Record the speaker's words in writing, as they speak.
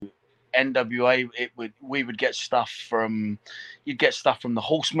NWA, you'd get stuff from the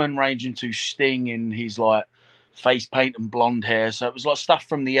Horseman ranging to Sting in his like face paint and blonde hair. So it was like stuff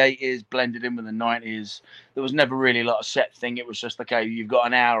from the 80s blended in with the 90s. There was never really like a set thing. It was just, okay, you've got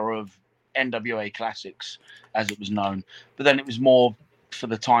an hour of NWA classics, as it was known. But then it was more for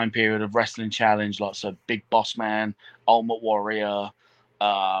the time period of Wrestling Challenge, like so Big Boss Man, Ultimate Warrior,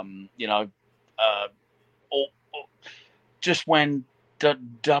 you know, just when the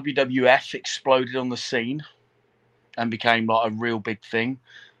WWF exploded on the scene and became like a real big thing.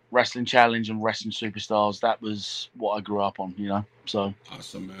 Wrestling Challenge and Wrestling Superstars, that was what I grew up on, you know. So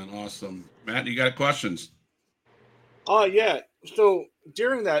awesome, man, awesome. Matt, you got questions? Yeah. So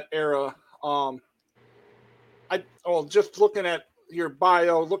during that era, just looking at your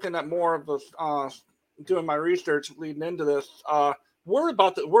bio, looking at more of the doing my research leading into this, we're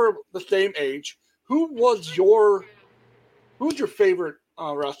the same age. Who's your favorite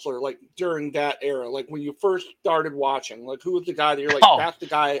wrestler, like during that era, like when you first started watching? Like, who was the guy that you're like, that's the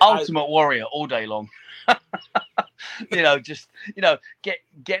guy? Ultimate Warrior all day long. You know, just, you know,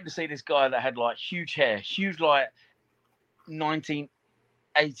 getting to see this guy that had like huge hair, huge like 1980s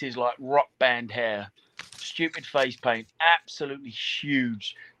like rock band hair, stupid face paint, absolutely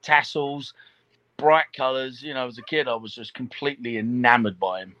huge tassels, bright colors. You know, as a kid, I was just completely enamored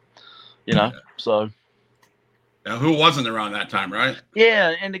by him. You know, so. Now, who wasn't around that time, right?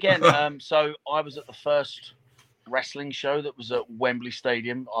 Yeah, and again, so I was at the first wrestling show that was at Wembley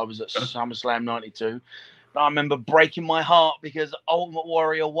Stadium. I was at SummerSlam '92. And I remember breaking my heart because Ultimate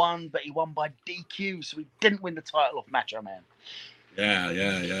Warrior won, but he won by DQ, so he didn't win the title off Macho Man.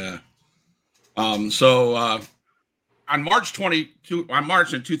 Yeah. So on March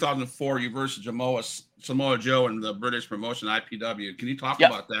in 2004, you versus Samoa Joe in the British promotion IPW. Can you talk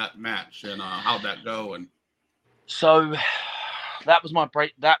about that match and how'd that go? And so that was my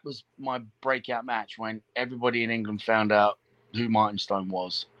breakout match when everybody in England found out who Martin Stone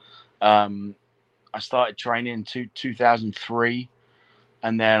was. I started training in 2003,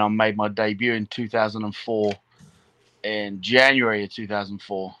 and then I made my debut in 2004, in January of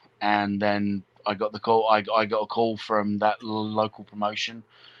 2004, and then I got the call. I got a call from that local promotion.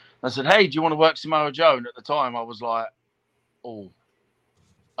 I said, "Hey, do you want to work Samoa Joe?" And at the time, I was like, "Oh,"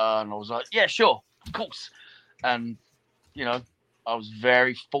 and I was like, "Yeah, sure, of course." And you know, I was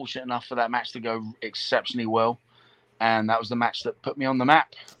very fortunate enough for that match to go exceptionally well, and that was the match that put me on the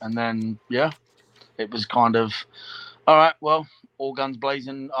map. And then, it was kind of, all right, well, all guns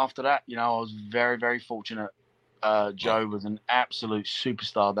blazing after that. You know, I was very, very fortunate. Joe was an absolute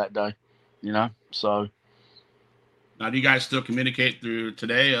superstar that day, you know, so. Now, do you guys still communicate through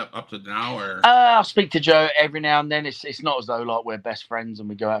today up to now, or? I speak to Joe every now and then. It's not as though like we're best friends and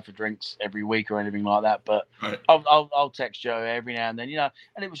we go out for drinks every week or anything like that. But right. I'll text Joe every now and then, you know.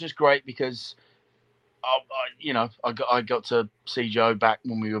 And it was just great because, I got to see Joe back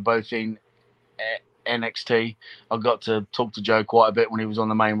when we were both in NXT. I got to talk to Joe quite a bit when he was on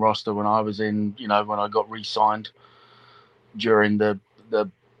the main roster. When I was in, when I got re-signed during the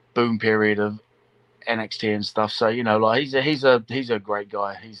boom period of NXT and stuff. So like he's a great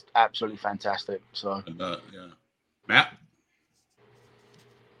guy. He's absolutely fantastic. So Matt.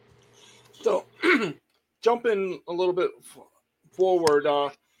 So jumping a little bit forward,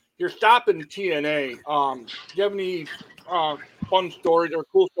 you're stopping TNA. Do you have any fun stories or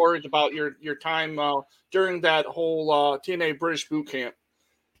cool stories about your time during that whole TNA British boot camp?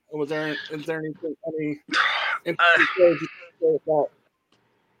 Is there any stories you can share with that?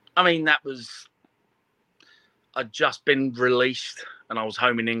 I mean, I'd just been released and I was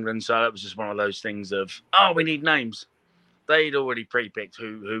home in England, so it was just one of those things of, we need names. They'd already pre-picked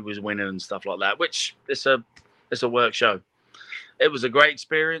who was winning and stuff like that, which it's a work show. It was a great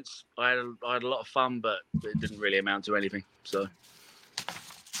experience. I had a lot of fun, but it didn't really amount to anything. So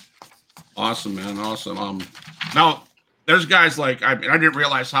awesome, man, awesome. Now there's guys like I didn't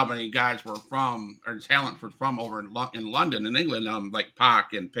realize how many guys were from or talent were from over in London and England, like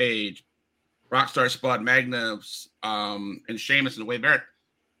Pac and Paige, Rockstar Spud, Magnus, and Sheamus and Wade Barrett.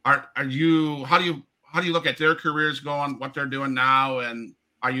 How do you look at their careers going, what they're doing now, and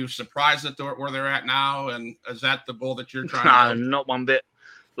are you surprised at where they're at now? And is that the goal that you're trying to? No, not one bit.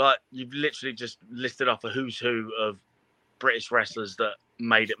 Like, you've literally just listed off a who's who of British wrestlers that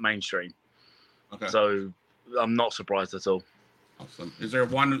made it mainstream. Okay. So I'm not surprised at all. Awesome. Is there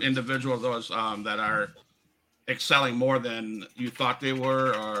one individual of those that are excelling more than you thought they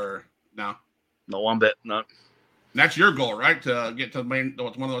were, or no? Not one bit, no. And that's your goal, right? To get to one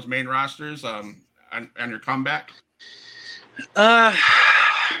of those main rosters and your comeback?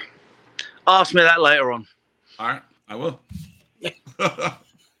 Ask me that later on. All right, I will.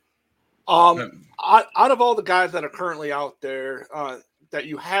 Out of all the guys that are currently out there that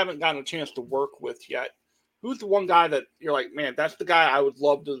you haven't gotten a chance to work with yet, who's the one guy that you're like, man, that's the guy I would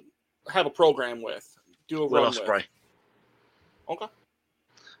love to have a program with, do a Will run Ospreay. with? Okay.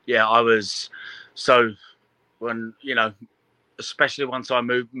 Yeah, I was so when especially once I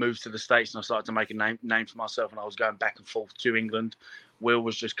moved to the States and I started to make a name for myself, and I was going back and forth to England. Will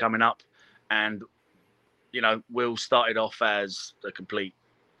was just coming up, and Will started off as a complete,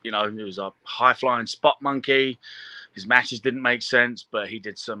 he was a high flying spot monkey. His matches didn't make sense, but he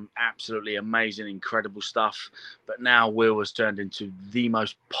did some absolutely amazing, incredible stuff. But now Will has turned into the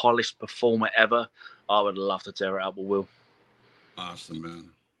most polished performer ever. I would love to tear it up with Will. Awesome,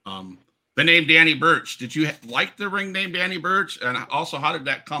 man. The name Danny Burch. Did you like the ring name Danny Burch? And also, how did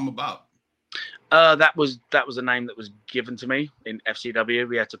that come about? That was a name that was given to me in FCW.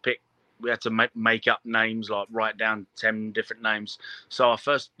 We had to make up names, like write down 10 different names. So I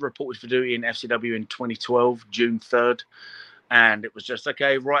first reported for duty in FCW in 2012, June 3rd. And it was just,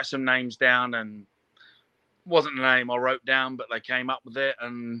 okay, write some names down. And it wasn't the name I wrote down, but they came up with it.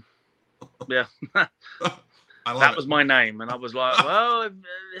 And yeah, that was my name. And I was like, well,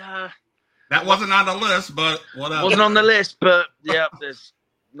 that wasn't on the list, but whatever. Wasn't on the list, but yeah, there's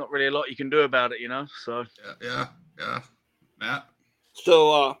not really a lot you can do about it, So yeah. Matt.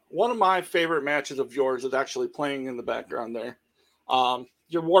 So one of my favorite matches of yours is actually playing in the background there.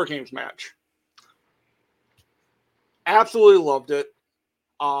 Your War Games match. Absolutely loved it.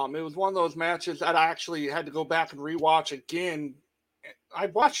 It was one of those matches that I actually had to go back and rewatch again. I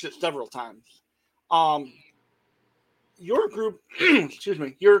watched it several times. Your group, excuse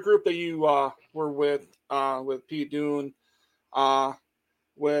me, your group that you were with Pete Dunne,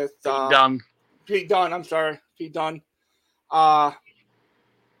 with Pete Dunne. I'm sorry, Pete Dunne. Oni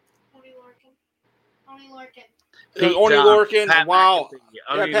Lorcan. Pat Wow.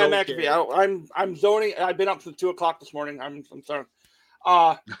 McAfee. Pat McAfee. I'm zoning. I've been up since 2:00 this morning. I'm sorry.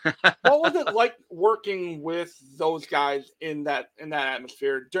 What was it like working with those guys in that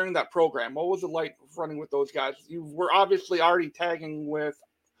atmosphere during that program? What was it like running with those guys? You were obviously already tagging with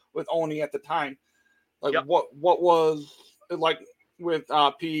Oni at the time. Like, yep. What was it like with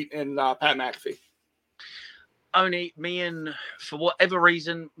Pete and Pat McAfee? Oni, for whatever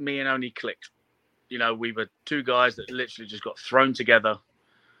reason, me and Oni clicked. We were two guys that literally just got thrown together,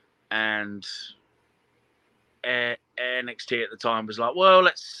 and NXT at the time was like, well,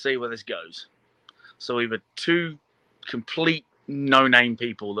 let's see where this goes. So we were two complete no-name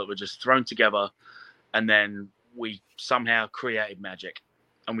people that were just thrown together, and then we somehow created magic,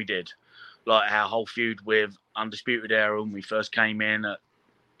 and we did. Like our whole feud with Undisputed Era when we first came in at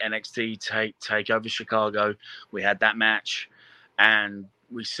NXT Takeover Chicago, we had that match, and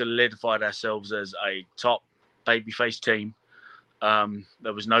we solidified ourselves as a top babyface team.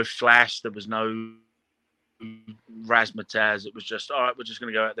 There was no flash, there was no razzmatazz. It was just, all right, we're just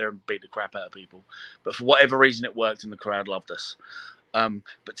going to go out there and beat the crap out of people. But for whatever reason, it worked, and the crowd loved us.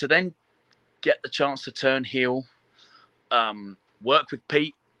 But to then get the chance to turn heel, work with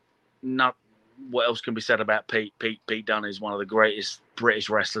Pete, not what else can be said about Pete? Pete Dunne is one of the greatest British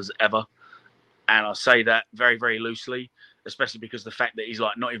wrestlers ever. And I say that very, very loosely, especially because the fact that he's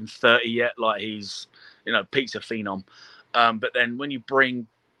like not even 30 yet, like he's, Pete's a phenom. But then when you bring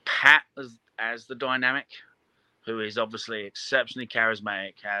Pat as the dynamic, who is obviously exceptionally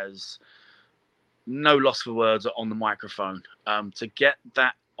charismatic, has no loss for words on the microphone, to get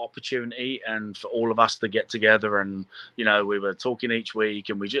that opportunity and for all of us to get together, and we were talking each week,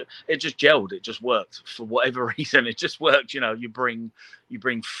 and it just gelled, it just worked for whatever reason. It just worked. You bring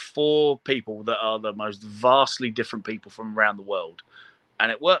four people that are the most vastly different people from around the world,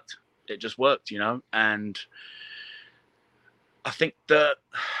 and it worked. It just worked, and I think that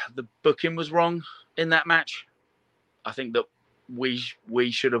the booking was wrong in that match. I think that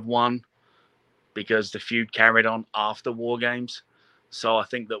we should have won because the feud carried on after War Games. So I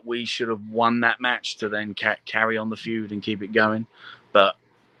think that we should have won that match to then carry on the feud and keep it going. But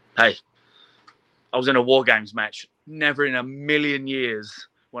hey, I was in a War Games match. Never in a million years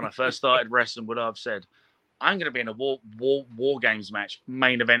when I first started wrestling would I have said, I'm going to be in a War Games match,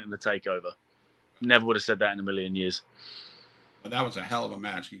 main event in the takeover. Never would have said that in a million years. But that was a hell of a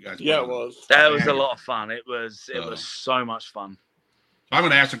match, you guys. Yeah, it was. That was a lot of fun. It was so much fun. So I'm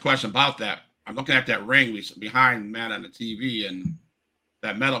going to ask a question about that. I'm looking at that ring behind Matt on the TV, and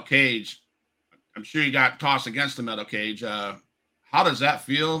that metal cage. I'm sure you got tossed against the metal cage. How does that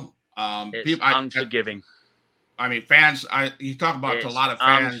feel? It's unforgiving. Fans. You talk about to a lot of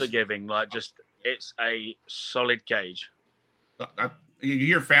fans. Unforgiving, it's a solid cage. You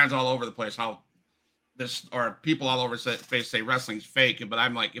hear fans all over the place how this, or people all over the say wrestling's fake, but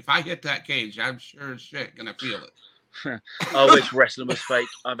I'm like, if I hit that cage, I'm sure as shit gonna feel it. I wish wrestling was fake.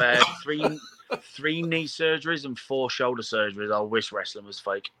 I've had three knee surgeries and 4 shoulder surgeries. I wish wrestling was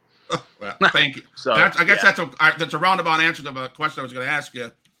fake. Well, thank you. So I guess that's a roundabout answer to the question I was going to ask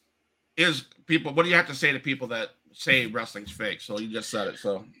you. Is people? What do you have to say to people that say wrestling's fake? So you just said it.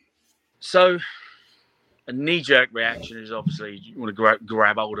 So a knee-jerk reaction is obviously you want to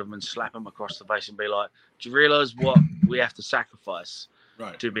grab hold of them and slap them across the face and be like, "Do you realize what we have to sacrifice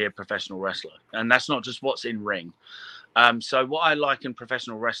to be a professional wrestler?" And that's not just what's in ring. So what I liken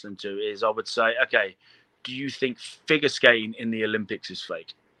professional wrestling to is, I would say, okay, do you think figure skating in the Olympics is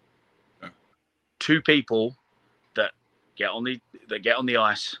fake? 2 people that get on the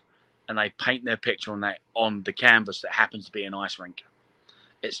ice and they paint their picture on the canvas that happens to be an ice rink.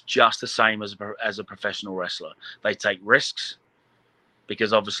 It's just the same as a professional wrestler. They take risks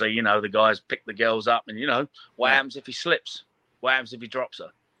because obviously, the guys pick the girls up, and what happens if he slips? What happens if he drops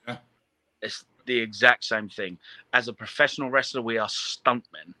her? Yeah. It's the exact same thing. As a professional wrestler, we are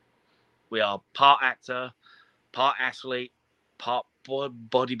stuntmen. We are part actor, part athlete, part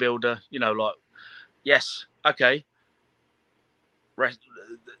bodybuilder. Yes, okay.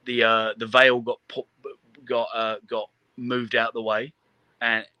 The veil got moved out the way,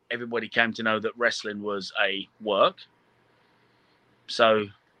 and everybody came to know that wrestling was a work. So,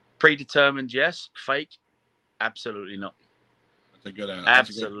 predetermined, yes. Fake, absolutely not. That's a good answer.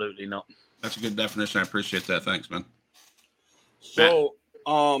 Absolutely not. That's a good definition. I appreciate that. Thanks, man. So,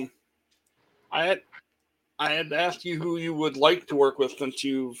 I had asked you who you would like to work with, since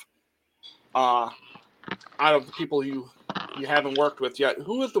you've out of the people you haven't worked with yet.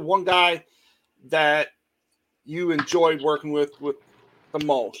 Who is the one guy that you enjoyed working with the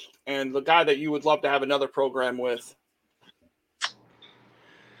most, and the guy that you would love to have another program with?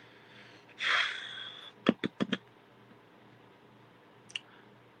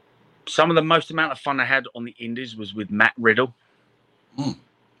 Some of the most amount of fun I had on the Indies was with Matt Riddle.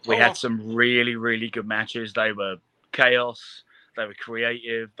 We had some really, really good matches. They were chaos. They were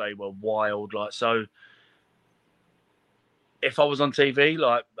creative. They were wild. So if I was on TV,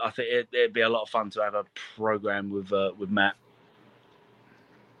 I think it'd be a lot of fun to have a program with Matt.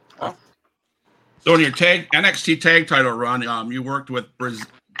 Oh. So in your NXT tag title run, you worked with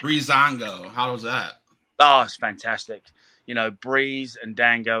Breezango. How was that? Oh, it's fantastic. Breeze and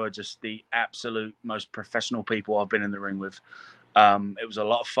Dango are just the absolute most professional people I've been in the ring with. It was a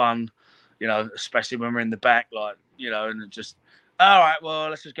lot of fun, especially when we're in the back, and just, all right, well,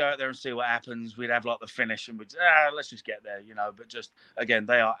 let's just go out there and see what happens. We'd have the finish, and we'd, let's just get there, but just, again,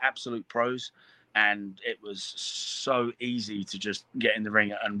 they are absolute pros, and it was so easy to just get in the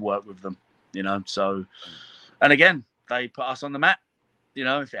ring and work with them, so, and again, they put us on the map.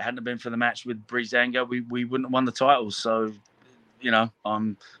 If it hadn't been for the match with Breezango, we wouldn't have won the titles. So,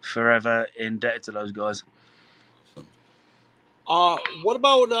 I'm forever indebted to those guys. What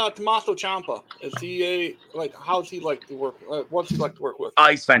about Tommaso Ciampa? Is he how's he like to work? What's he like to work with?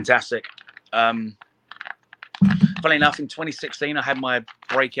 He's fantastic. Funny enough, in 2016, I had my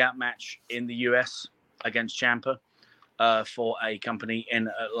breakout match in the US against Ciampa for a company in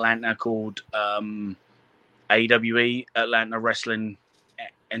Atlanta called AWE, Atlanta Wrestling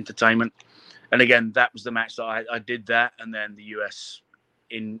Entertainment. And again, that was the match that I did that, and then the US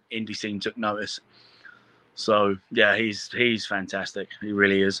indie scene took notice. So yeah, he's fantastic. He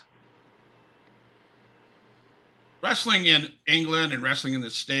really is. Wrestling in England and wrestling in the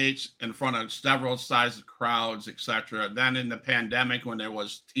States in front of several sized crowds, etc. Then in the pandemic, when there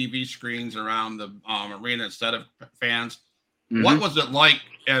was TV screens around the arena instead of fans, what was it like?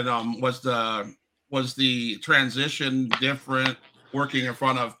 And was the transition different, working in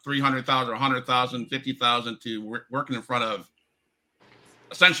front of 300,000, 100,000, 50,000 to working in front of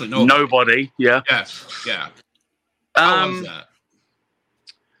essentially nobody? Yeah. Yes. Yeah. How was that?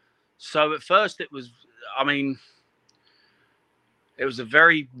 So at first it was a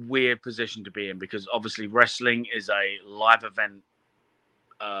very weird position to be in, because obviously wrestling is a live event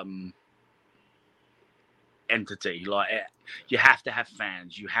entity. You have to have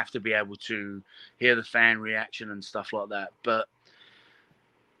fans. You have to be able to hear the fan reaction and stuff like that. But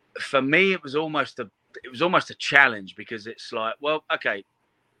for me, it was almost a challenge, because it's like, well, okay,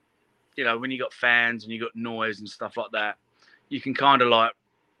 when you got fans and you got noise and stuff like that, you can kind of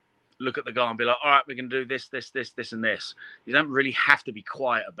look at the guy and be like, all right, we're going to do this, and this. You don't really have to be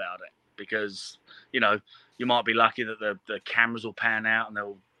quiet about it, because, you might be lucky that the cameras will pan out and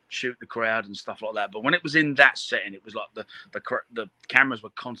they'll shoot the crowd and stuff like that. But when it was in that setting, it was like the cameras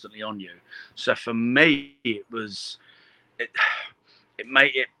were constantly on you. So for me, it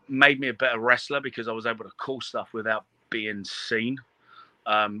made me a better wrestler because I was able to call stuff without being seen.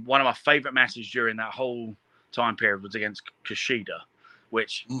 One of my favorite matches during that whole time period was against Kushida,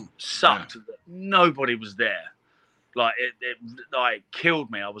 which sucked that nobody was there. Like it like killed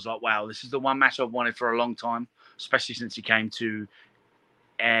me. I was like, wow, this is the one match I've wanted for a long time, especially since he came to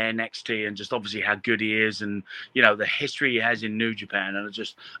NXT and just obviously how good he is and the history he has in New Japan. And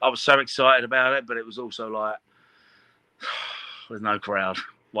I was so excited about it, but it was also like with no crowd.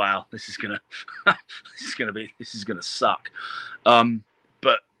 Wow, this is gonna suck.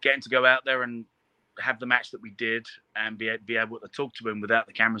 But getting to go out there and have the match that we did and be able to talk to him without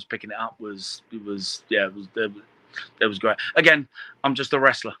the cameras picking it up was great. Again, I'm just a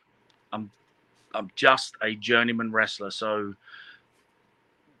wrestler. I'm just a journeyman wrestler. So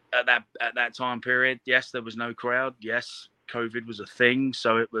at that time period, yes, there was no crowd. Yes, COVID was a thing.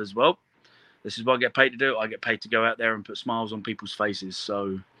 So it was, well, this is what I get paid to do. I get paid to go out there and put smiles on people's faces.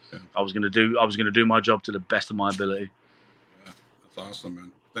 So I was gonna do my job to the best of my ability. Yeah, that's awesome,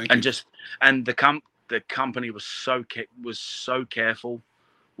 man. Thank you. And the company was so careful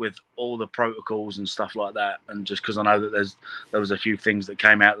with all the protocols and stuff like that. And just because I know that there was a few things that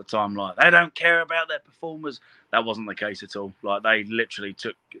came out at the time, like they don't care about their performers. That wasn't the case at all. Like they literally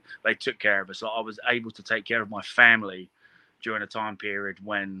took care of us. Like I was able to take care of my family during a time period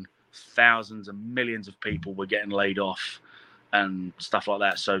when thousands and millions of people were getting laid off and stuff like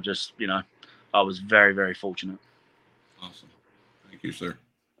that. So just, I was very, very fortunate. Awesome. Thank you, sir.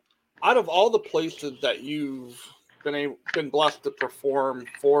 Out of all the places that you've been blessed to perform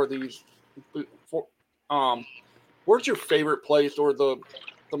for these, where's your favorite place or the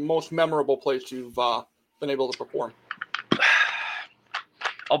most memorable place you've been able to perform?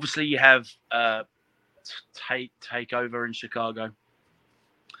 Obviously, you have Takeover in Chicago.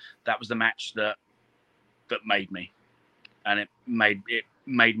 That was the match that made me, and it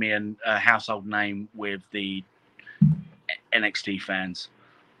made me a household name with the NXT fans.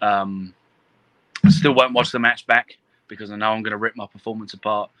 I still won't watch the match back because I know I'm going to rip my performance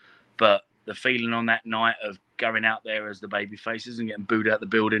apart. But the feeling on that night of going out there as the baby faces and getting booed out the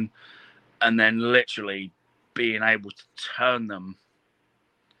building, and then literally being able to turn them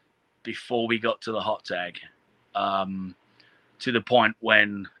before we got to the hot tag. To the point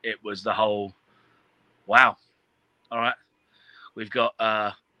when it was the whole, wow, all right, we've got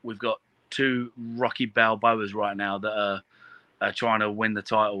two Rocky Balboas right now that are trying to win the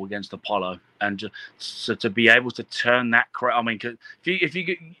title against Apollo, and so to be able to turn that crowd. I mean,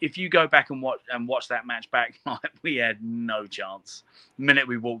 if you go back and watch that match back, like, we had no chance. The minute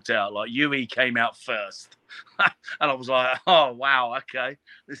we walked out, like Yui came out first, and I was like, oh wow, okay,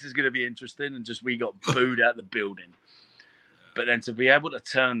 this is going to be interesting, and we got booed out the building. But then to be able to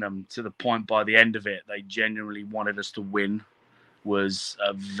turn them to the point by the end of it, they genuinely wanted us to win, was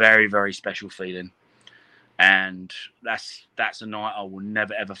a very, very special feeling. And that's a night I will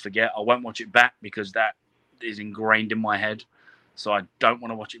never, ever forget. I won't watch it back because that is ingrained in my head. So I don't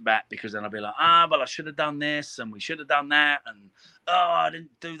want to watch it back because then I'll be like, well, I should have done this and we should have done that. And, I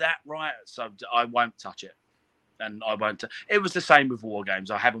didn't do that right. So I won't touch it. And I won't. It was the same with War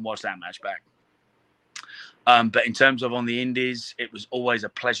Games. I haven't watched that match back. But in terms of on the indies, it was always a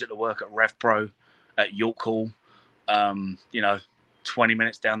pleasure to work at Rev Pro at York Hall, 20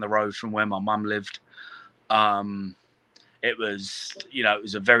 minutes down the road from where my mum lived. It was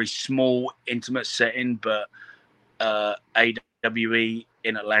a very small, intimate setting, but AWE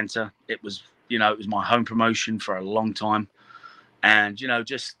in Atlanta, it was my home promotion for a long time. And, I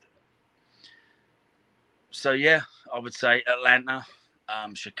would say Atlanta,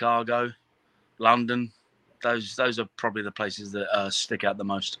 Chicago, London. Those are probably the places that stick out the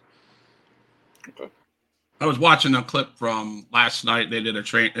most. Okay. I was watching a clip from last night. They did a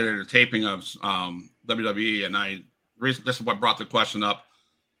taping of WWE, and this is what brought the question up.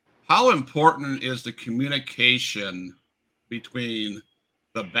 How important is the communication between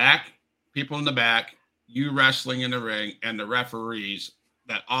the back, people in the back, you wrestling in the ring, and the referees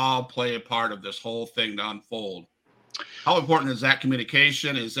that all play a part of this whole thing to unfold? How important is that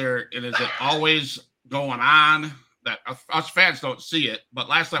communication? Is it always going on that us fans don't see it? But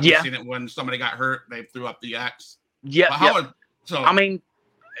last time we've seen it when somebody got hurt, they threw up the X. Yeah. I mean,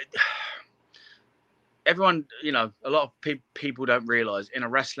 everyone, a lot of people don't realize in a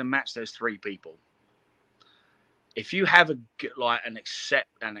wrestling match, there's three people. If you have an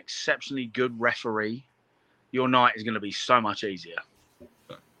exceptionally good referee, your night is going to be so much easier.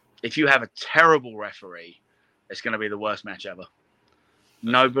 If you have a terrible referee, it's going to be the worst match ever.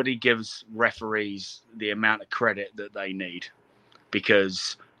 Nobody gives referees the amount of credit that they need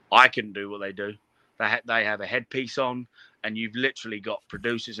because I couldn't do what they do. They have a headpiece on and you've literally got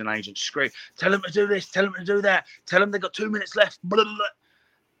producers and agents scream, tell them to do this, tell them to do that, tell them they've got 2 minutes left. Blah, blah, blah.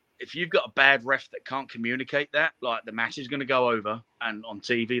 If you've got a bad ref that can't communicate that, like the match is going to go over, and on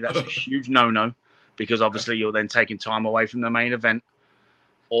TV, that's a huge no-no, because obviously you're then taking time away from the main event.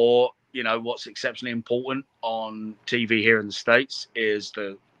 Or, you know, what's exceptionally important on TV here in the States is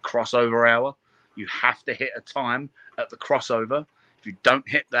the crossover hour. You have to hit a time at the crossover. If you don't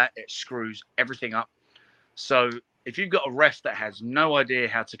hit that, it screws everything up. So if you've got a ref that has no idea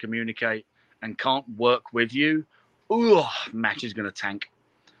how to communicate and can't work with you, match is going to tank.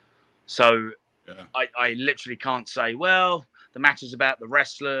 So I literally can't say, well, the match is about the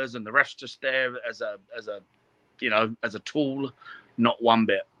wrestlers and the ref's just there as a tool. Not one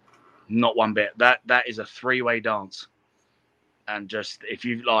bit. That is a three-way dance. And just, if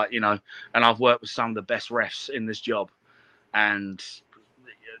you like, you know, and I've worked with some of the best refs in this job, and,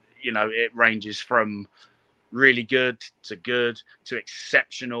 you know, it ranges from really good to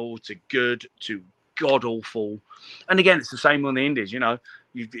exceptional to good to god awful. And again, it's the same on the indies. You know,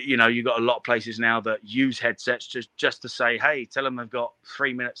 you've got a lot of places now that use headsets just to say, hey, tell them they've got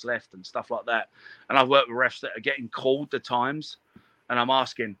 3 minutes left and stuff like that. And I've worked with refs that are getting called the times, and I'm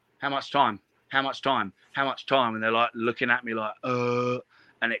asking, how much time? How much time? How much time? And they're like looking at me like,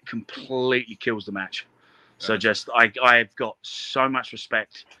 and it completely kills the match. So just, I've got so much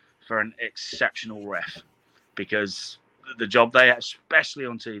respect for an exceptional ref, because the job they, especially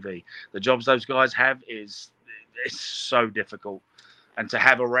on TV, the jobs those guys have it's so difficult. And to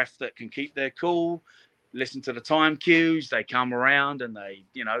have a ref that can keep their cool, listen to the time cues, they come around and they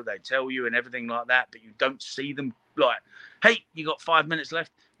tell you and everything like that, but you don't see them like, hey, you got 5 minutes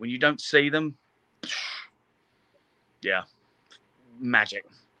left. When you don't see them, yeah, magic.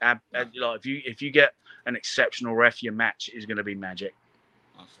 Like if you get an exceptional ref, your match is going to be magic.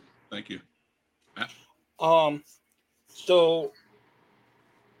 Awesome, thank you. So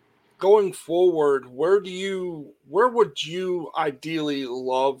going forward, where would you ideally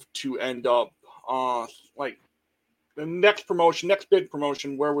love to end up? Like the next big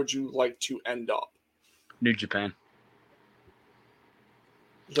promotion, where would you like to end up? New Japan.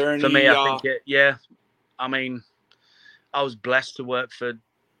 Is there any, for me, I think I mean, I was blessed to work for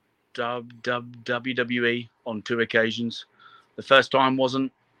WWE on 2 occasions. The first time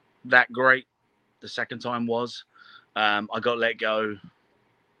wasn't that great. The second time was. I got let go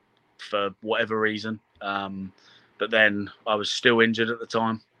for whatever reason. But then I was still injured at the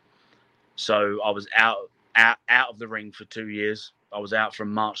time. So I was out of the ring for 2 years. I was out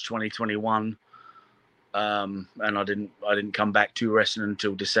from March 2021. And I didn't come back to wrestling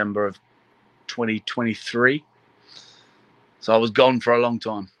until December of 2023. So I was gone for a long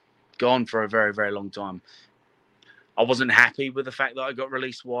time. Gone for a very, very long time. I wasn't happy with the fact that I got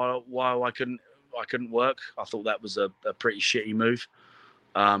released while I couldn't work. I thought that was a pretty shitty move.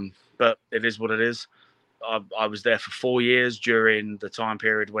 But it is what it is. I was there for 4 years during the time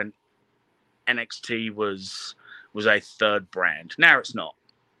period when NXT was a third brand. Now it's not.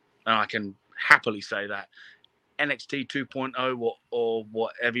 And I can happily say that. NXT 2.0 or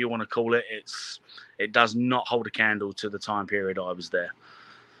whatever you want to call it, it does not hold a candle to the time period I was there.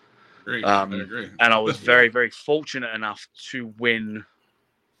 I agree. And I was very, very fortunate enough to win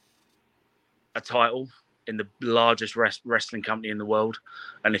a title in the largest wrestling company in the world.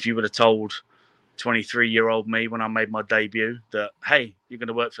 And if you would have told 23-year-old me when I made my debut that, hey, you're going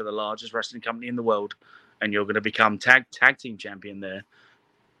to work for the largest wrestling company in the world and you're going to become tag team champion there,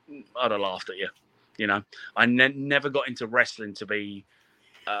 I'd have laughed at you. You know, I never got into wrestling to be,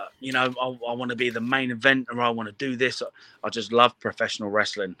 I want to be the main event or I want to do this. I just love professional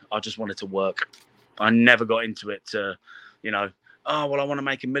wrestling. I just wanted to work. I never got into it to, I want to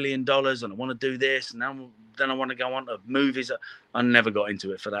make $1 million and I want to do this. And then I want to go on to movies. I never got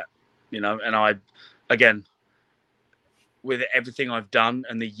into it for that, and I, again, with everything I've done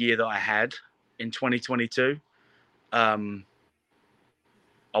and the year that I had in 2022,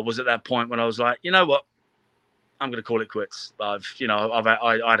 I was at that point when I was like, you know what? I'm going to call it quits. I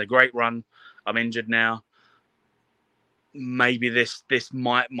had a great run. I'm injured now. Maybe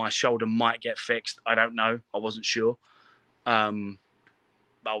my shoulder might get fixed. I don't know. I wasn't sure. I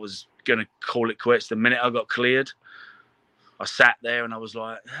was going to call it quits. The minute I got cleared, I sat there and I was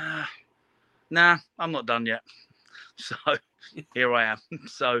like, nah, I'm not done yet. So here I am.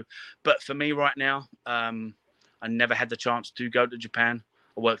 But for me right now, I never had the chance to go to Japan.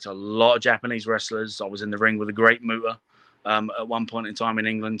 I worked a lot of Japanese wrestlers. I was in the ring with a great Muta at one point in time in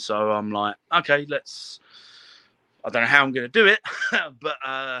England. So I'm like, okay, I don't know how I'm going to do it. But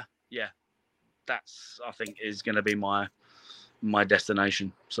that's, I think, is going to be my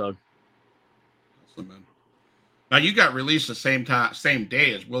destination. So. Awesome, man. Now you got released the same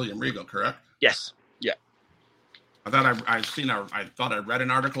day as William Regal, correct? Yes. Yeah. I thought I thought I read an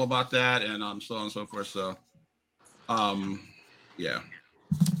article about that, and so on and so forth. So, yeah.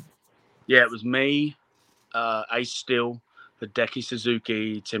 Yeah, it was me, Ace Steel, Hideki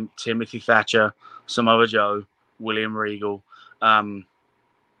Suzuki, Timothy Thatcher, Samoa Joe, William Regal.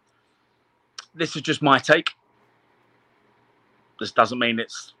 This is just my take. This doesn't mean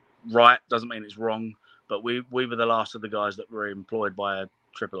it's right, doesn't mean it's wrong, but we were the last of the guys that were employed by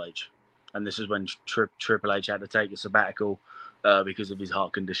Triple H. And this is when Triple H had to take a sabbatical because of his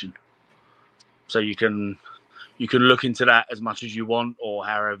heart condition. So you can look into that as much as you want or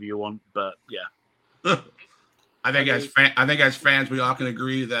however you want, but yeah. I think as fans, we all can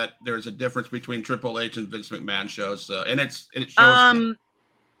agree that there's a difference between Triple H and Vince McMahon shows, and it shows.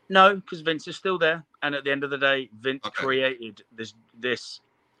 No, because Vince is still there, and at the end of the day, Vince created this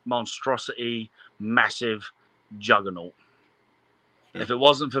monstrosity, massive juggernaut. Yeah. If it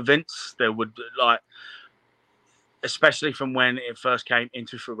wasn't for Vince, there would especially from when it first came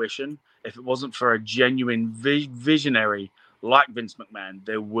into fruition. If it wasn't for a genuine visionary like Vince McMahon,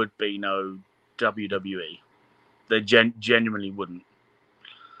 there would be no WWE. They genuinely wouldn't.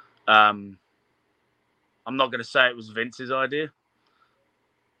 I'm not going to say it was Vince's idea.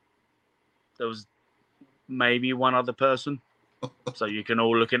 There was maybe one other person. So you can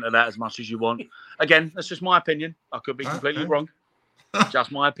all look into that as much as you want. Again, that's just my opinion. I could be completely wrong.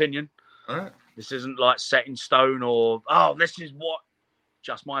 Just my opinion. All right. This isn't like set in stone or, this is what.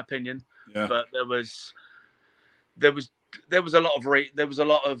 Just my opinion. Yeah. But there was a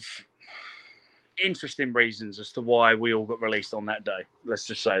lot of interesting reasons as to why we all got released on that day. Let's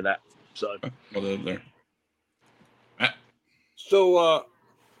just say that. So. Well, there. So,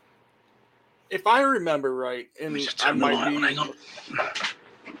 if I remember right, and I might be, hang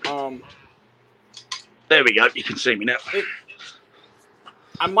on. There we go. You can see me now.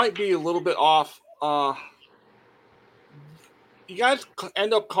 I might be a little bit off. You guys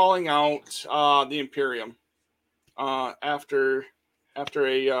end up calling out the Imperium after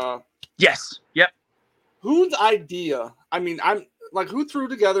a. Yes. Yep. Whose idea? I mean, who threw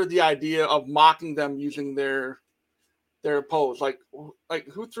together the idea of mocking them using their pose? Like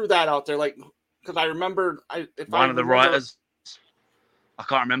who threw that out there? Like, because I remember one of the writers. I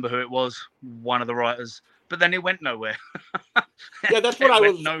can't remember who it was. One of the writers, but then it went nowhere. Yeah, that's what I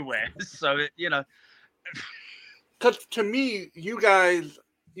was. Nowhere. So Because to me, you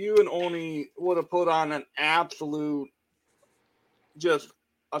and Oni would have put on an absolute, just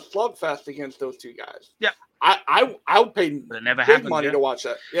a slugfest against those two guys. Yeah. I would pay big money to watch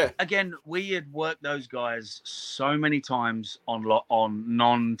that. Yeah. Again, we had worked those guys so many times on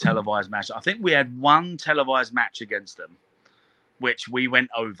non-televised matches. I think we had one televised match against them, which we went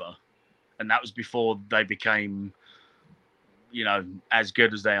over, and that was before they became, as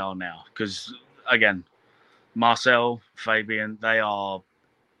good as they are now. Because again, Marcel, Fabian, they are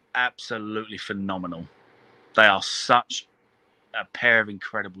absolutely phenomenal. They are such a pair of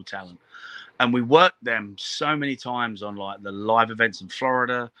incredible talent. And we worked them so many times on like the live events in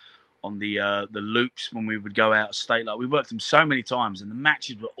Florida, on the loops when we would go out of state. Like we worked them so many times, and the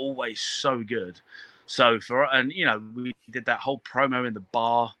matches were always so good. So we did that whole promo in the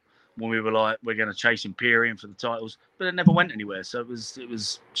bar when we were like, we're going to chase Imperium for the titles, but it never went anywhere. So it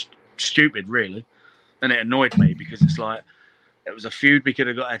was stupid, really, and it annoyed me because it's like it was a feud we could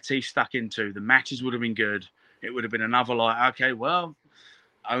have got our teeth stuck into. The matches would have been good. It would have been another like, okay, well.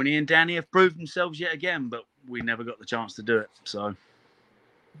 Oni and Danny have proved themselves yet again, but we never got the chance to do it. So,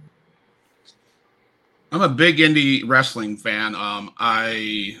 I'm a big indie wrestling fan.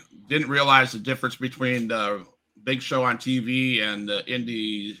 I didn't realize the difference between the big show on TV and the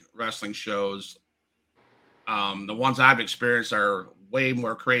indie wrestling shows. The ones I've experienced are way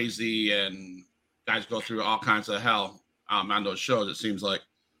more crazy, and guys go through all kinds of hell on those shows, it seems like.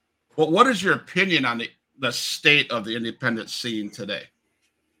 Well, what is your opinion on the state of the independent scene today?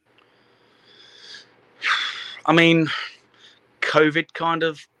 I mean, COVID kind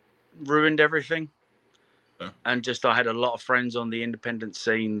of ruined everything. Yeah. And I had a lot of friends on the independent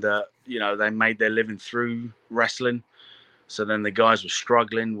scene that, they made their living through wrestling. So then the guys were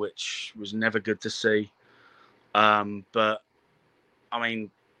struggling, which was never good to see. But, I mean,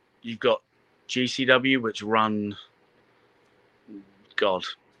 you've got GCW, which run,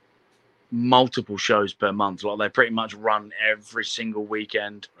 multiple shows per month. Like they pretty much run every single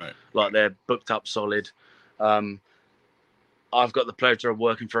weekend. Right. Like they're booked up solid. I've got the pleasure of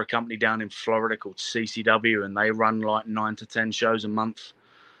working for a company down in Florida called CCW, and they run like 9 to 10 shows a month.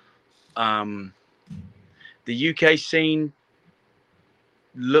 The UK scene,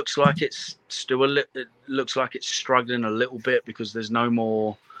 looks like it's still it looks like it's struggling a little bit because there's no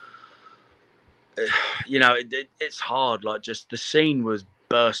more. It's hard. Like, just the scene was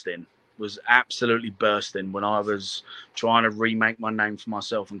absolutely bursting when I was trying to remake my name for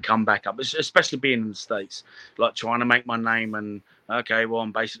myself and come back up, especially being in the States, like trying to make my name. And okay, well,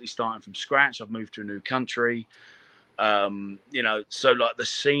 I'm basically starting from scratch. I've moved to a new country. So like the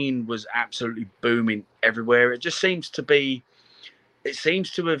scene was absolutely booming everywhere. It seems to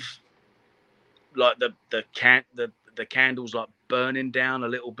have, like, the candles like burning down a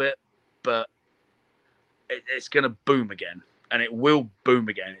little bit, but it's going to boom again, and it will boom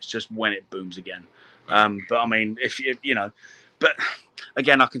again. It's just when it booms again. But I mean, if but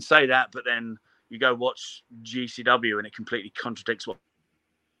again, I can say that, but then you go watch GCW and it completely contradicts what.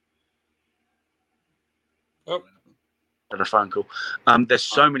 Oh. The phone call. There's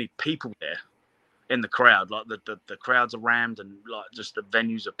so many people there in the crowd. Like the crowds are rammed, and like just the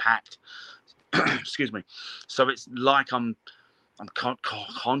venues are packed. Excuse me. So it's like I'm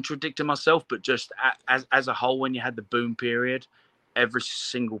contradicting myself, but just as a whole, when you had the boom period, every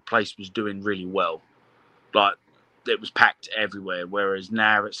single place was doing really well. Like, it was packed everywhere. Whereas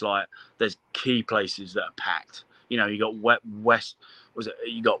now it's like there's key places that are packed. You got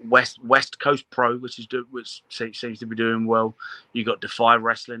West Coast Pro, which seems to be doing well. You got Defy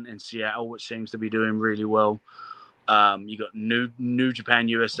Wrestling in Seattle, which seems to be doing really well. You got New Japan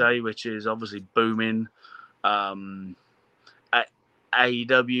USA, which is obviously booming.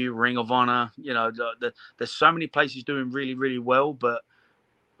 AEW, Ring of Honor, there's so many places doing really, really well. But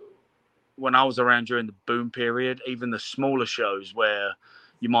when I was around during the boom period, even the smaller shows where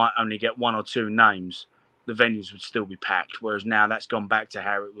you might only get one or two names, the venues would still be packed. Whereas now that's gone back to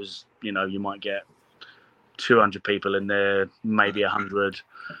how it was. You might get 200 people in there, maybe 100.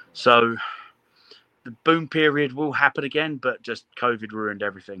 So the boom period will happen again, but just COVID ruined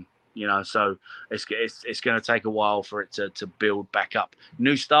everything. So it's going to take a while for it to build back up.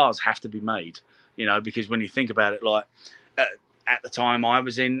 New stars have to be made, because when you think about it, like at the time I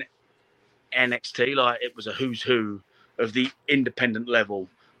was in NXT, like, it was a who's who of the independent level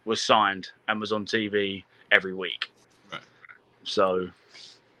was signed and was on TV every week. Right. So,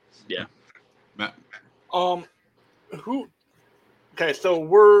 yeah. Matt. Okay, so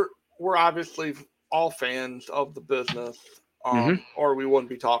we're obviously all fans of the business, or we wouldn't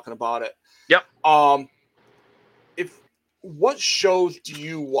be talking about it. Yep. What shows do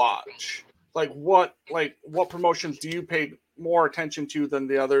you watch? What promotions do you pay more attention to than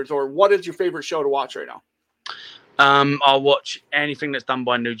the others, or what is your favorite show to watch right now? I'll watch anything that's done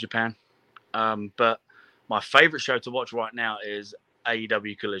by New Japan. But my favorite show to watch right now is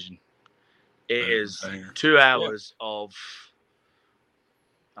AEW Collision. It is 2 hours of,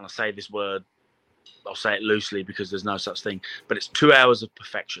 and I say this word, I'll say it loosely because there's no such thing, but it's 2 hours of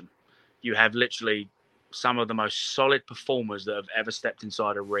perfection. You have literally some of the most solid performers that have ever stepped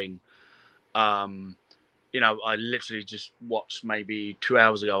inside a ring. I literally just watched, maybe 2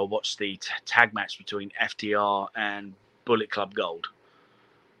 hours ago, I watched the tag match between FTR and Bullet Club Gold.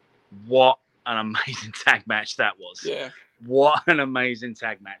 What an amazing tag match that was. Yeah. What an amazing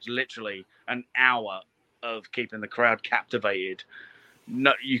tag match. Literally an hour of keeping the crowd captivated.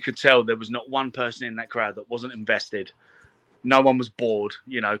 No, you could tell there was not one person in that crowd that wasn't invested. No one was bored,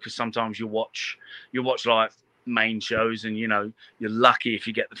 because sometimes you watch like main shows and, you're lucky if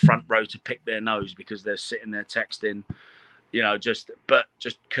you get the front row to pick their nose because they're sitting there texting,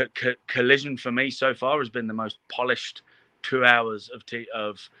 Collision for me so far has been the most polished 2 hours of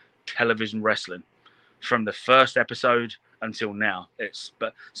television wrestling from the first episode until now.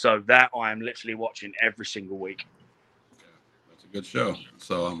 So that I am literally watching every single week. That's a good show.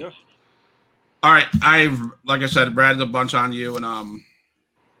 So, all right, like I said, bragged a bunch on you, and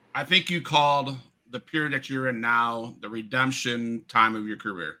I think you called the period that you're in now the redemption time of your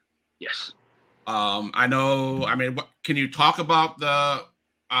career. Yes. I know. I mean, can you talk about the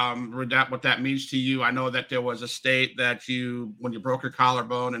what that means to you? I know that there was a state that when you broke your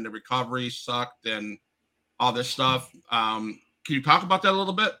collarbone and the recovery sucked and all this stuff. Can you talk about that a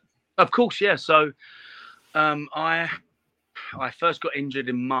little bit? Of course, yeah. So, I first got injured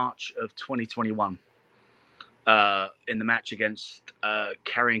in March of 2021 in the match against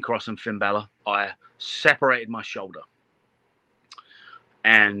Karrion Kross and Finn Balor. I separated my shoulder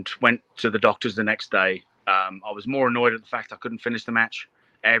and went to the doctors the next day. I was more annoyed at the fact I couldn't finish the match.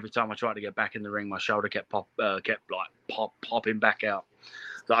 Every time I tried to get back in the ring, my shoulder kept popping back out.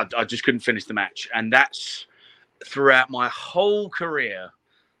 So I just couldn't finish the match, and that's throughout my whole career.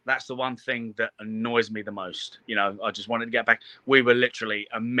 That's the one thing that annoys me the most. I just wanted to get back. We were literally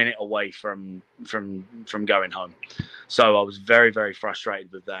a minute away from going home, so I was very, very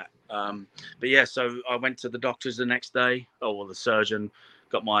frustrated with that. But yeah, so I went to the doctors the next day, or the surgeon,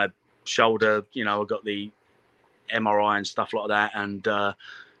 got my shoulder. I got the MRI and stuff like that, and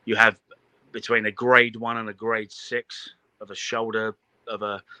you have between a grade 1 and a grade 6 of a shoulder of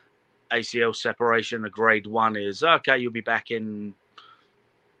a ACL separation. A grade 1 is okay. You'll be back in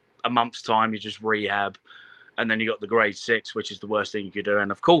a month's time. You just rehab, and then you got the grade 6, which is the worst thing you could do.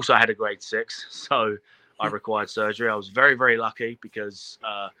 And of course I had a grade 6, so I required surgery. I was very, very lucky because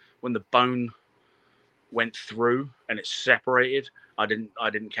when the bone went through and it separated, I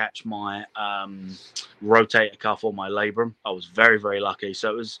didn't catch my rotator cuff or my labrum. I was very, very lucky.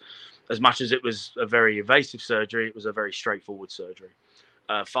 So it was, as much as it was a very invasive surgery, it was a very straightforward surgery.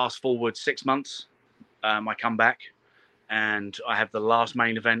 Fast forward 6 months, I come back, and I have the last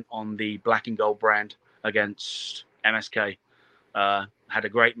main event on the black and gold brand against MSK. Had a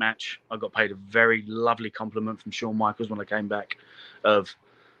great match. I got paid a very lovely compliment from Shawn Michaels when I came back of,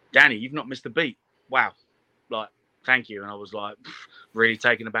 Danny, you've not missed a beat. Wow. Like, thank you. And I was like, really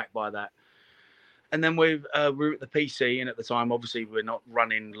taken aback by that. And then we were at the PC, and at the time, obviously, we're not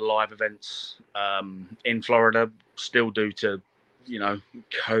running live events in Florida, still due to,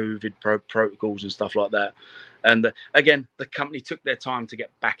 COVID protocols and stuff like that. And again, the company took their time to get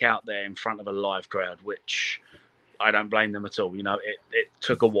back out there in front of a live crowd, which I don't blame them at all. It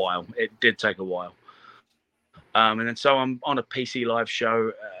took a while. It did take a while. And then so I'm on a PC live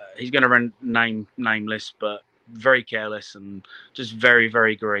show. He's going to run nameless, but very careless and just very,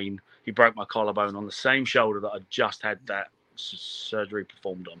 very green. He broke my collarbone on the same shoulder that I just had that surgery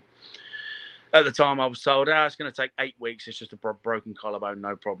performed on. At the time, I was told, it's going to take 8 weeks. It's just a broken collarbone,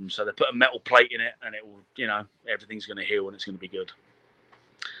 no problem. So they put a metal plate in it, and it will, everything's going to heal and it's going to be good.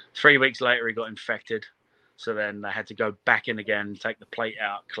 3 weeks later, he got infected. So then they had to go back in again, take the plate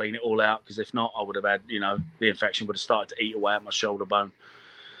out, clean it all out, because if not, I would have had, the infection would have started to eat away at my shoulder bone.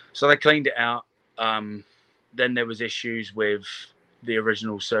 So they cleaned it out. Then there was issues with the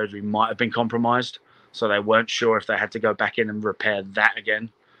original surgery might have been compromised. So they weren't sure if they had to go back in and repair that again,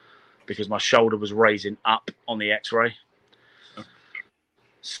 because my shoulder was raising up on the x-ray.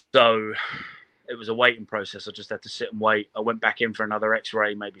 So it was a waiting process. I just had to sit and wait. I went back in for another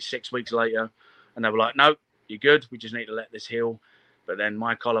x-ray maybe 6 weeks later, and they were like, no, you're good. We just need to let this heal. But then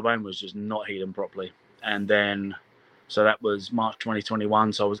my collarbone was just not healing properly. And then, so that was March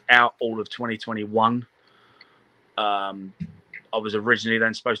 2021. So I was out all of 2021. I was originally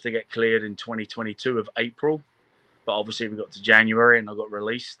then supposed to get cleared in 2022 of April, but obviously we got to January and I got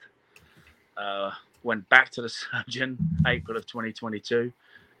released. Went back to the surgeon April of 2022,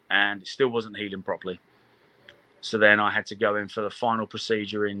 and it still wasn't healing properly. So then I had to go in for the final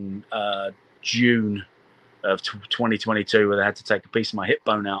procedure in June of 2022, where they had to take a piece of my hip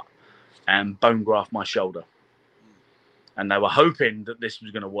bone out and bone graft my shoulder. And they were hoping that this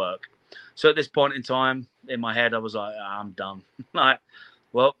was going to work. So at this point in time, in my head, I was like, I'm done. Like,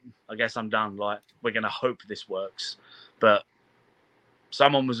 well, I guess I'm done. Like, we're going to hope this works. But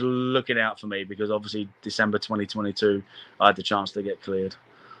someone was looking out for me, because obviously December 2022, I had the chance to get cleared.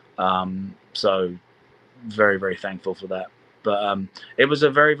 So very, very thankful for that. But it was a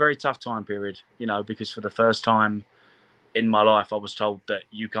very, very tough time period, because for the first time in my life, I was told that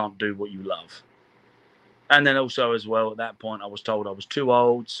you can't do what you love. And then also as well, at that point, I was told I was too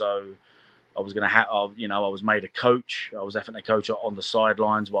old. So I was going to have, I was made a coach. I was having a coach on the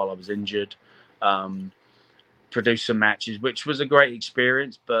sidelines while I was injured. Produced some matches, which was a great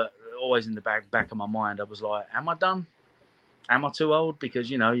experience, but always in the back of my mind, I was like, am I done? Am I too old?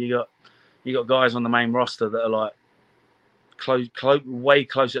 Because, you got guys on the main roster that are like way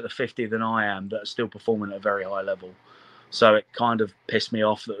closer to 50 than I am, that are still performing at a very high level. So it kind of pissed me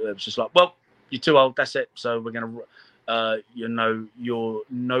off that it was just like, well, you're too old. That's it. So we're going to, you're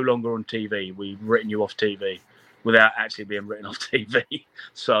no longer on TV. We've written you off TV without actually being written off TV.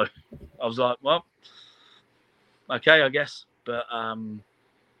 So I was like, well, okay, I guess. But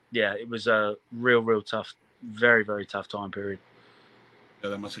yeah, it was a real tough, very, very tough time period.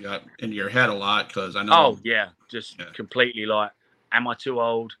 Yeah, that must have got into your head a lot, because I know. Oh yeah, completely like, am I too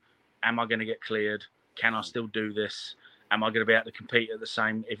old? Am I going to get cleared? Can I still do this? Am I going to be able to compete at the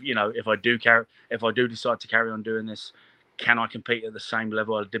same? If I do decide to carry on doing this, can I compete at the same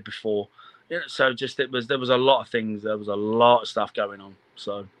level I did before? Yeah, so there was a lot of things. There was a lot of stuff going on.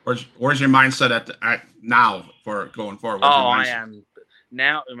 So where's your mindset at now for going forward? I am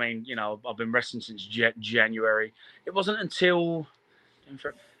now. I mean, I've been wrestling since January. It wasn't until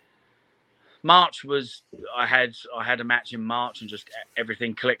March was I had a match in March and just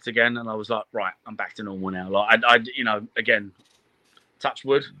everything clicked again, and I was like, right, I'm back to normal now. Like I again, touch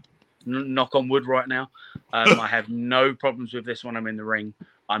wood, knock on wood right now. I have no problems with this when I'm in the ring.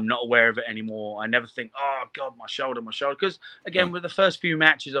 I'm not aware of it anymore. I never think, oh God, my shoulder. Because again, with the first few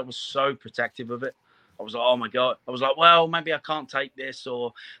matches, I was so protective of it. I was like, oh my God. I was like, well, maybe I can't take this,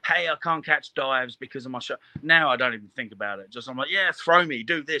 or hey, I can't catch dives because of my shoulder. Now I don't even think about it. Just I'm like, yeah, throw me,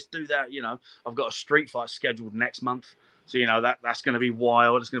 do this, do that. I've got a street fight scheduled next month, so that's going to be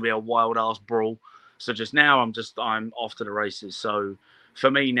wild. It's going to be a wild ass brawl. So just now, I'm off to the races. So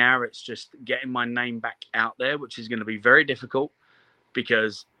for me now, it's just getting my name back out there, which is going to be very difficult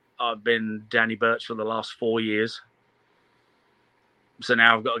because I've been Danny Burch for the last 4 years. So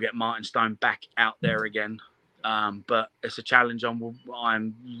now I've got to get Martin Stone back out there again. But it's a challenge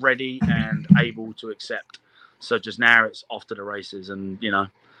I'm ready and able to accept. So just now it's off to the races and,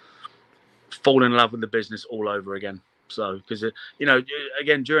 fall in love with the business all over again. So, because,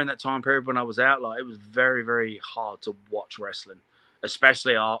 again, during that time period when I was out, like, it was very, very hard to watch wrestling,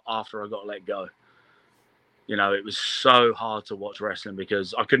 especially after I got let go. It was so hard to watch wrestling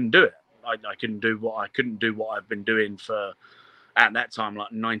because I couldn't do it. I couldn't do what I've been doing for, at that time,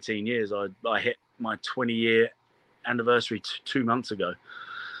 like 19 years. I hit my 20-year anniversary 2 months ago.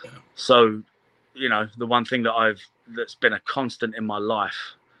 Yeah. So, the one thing that's been a constant in my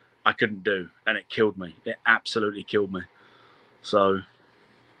life, I couldn't do, and it killed me. It absolutely killed me. So,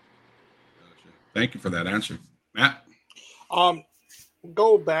 thank you for that answer, Matt.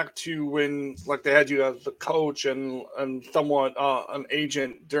 Go back to when, like, they had you as the coach and somewhat an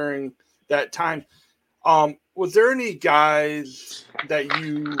agent during that time. Was there any guys that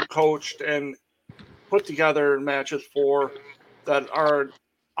you coached and put together matches for that are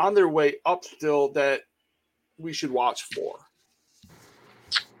on their way up still that we should watch for?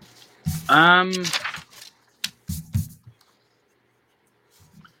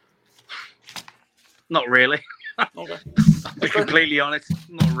 Not really. Okay. I'll be completely honest,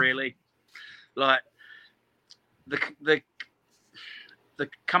 not really. Like, the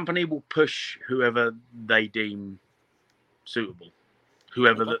company will push whoever they deem suitable,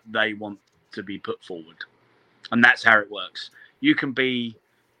 whoever that they want to be put forward, and that's how it works. You could be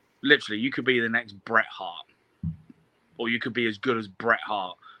the next Bret Hart, or you could be as good as Bret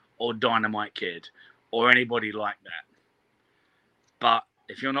Hart or Dynamite Kid or anybody like that. But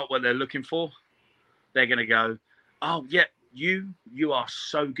if you're not what they're looking for, they're going to go, oh, yeah, you are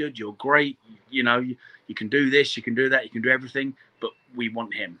so good. You're great. You can do this, you can do that, you can do everything, but we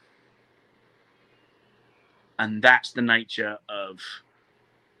want him. And that's the nature of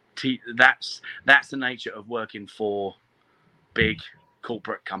that's the nature of working for big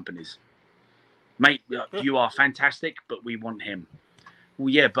corporate companies. Mate, you are fantastic, but we want him. Well,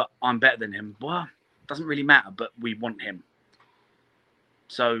 yeah, but I'm better than him. Well, it doesn't really matter, but we want him.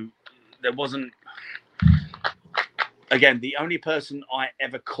 So there wasn't... Again, the only person I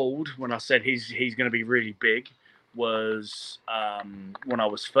ever called when I said he's going to be really big was when I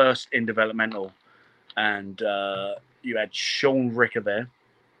was first in developmental, and you had Sean Ricker there,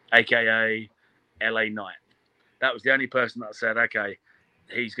 a.k.a. LA Knight. That was the only person that said, okay,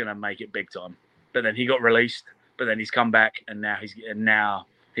 he's going to make it big time. But then he got released, but then he's come back, and now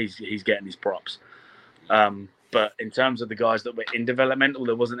he's getting his props. But in terms of the guys that were in developmental,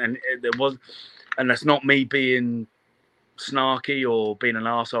 and that's not me being snarky or being an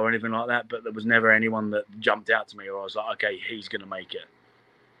arsehole or anything like that, but there was never anyone that jumped out to me or I was like, okay, he's going to make it.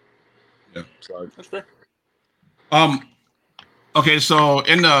 Yeah. So that's fair. Okay, so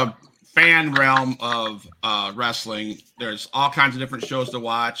in the fan realm of wrestling, there's all kinds of different shows to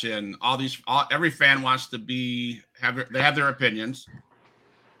watch, and every fan wants to have their opinions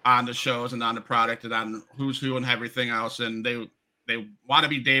on the shows and on the product and on who's who and everything else, and they want to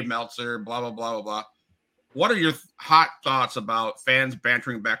be Dave Meltzer, blah blah blah blah blah. What are your hot thoughts about fans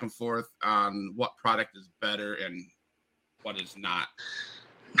bantering back and forth on what product is better and what is not?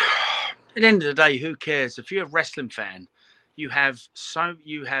 At the end of the day, who cares? If you're a wrestling fan, you have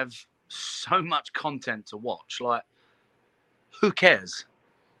so much content to watch. Like, who cares?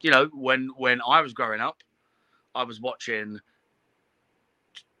 When I was growing up, I was watching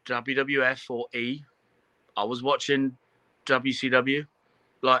WWF or E. I was watching WCW.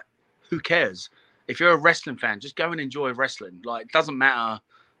 Like, who cares? If you're a wrestling fan, just go and enjoy wrestling. Like, it doesn't matter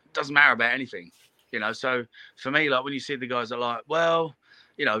about anything, So for me, like, when you see the guys that are like, well,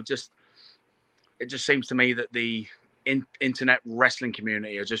 it just seems to me that the internet wrestling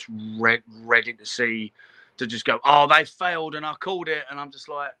community are just ready to just go, oh, they failed and I called it, and I'm just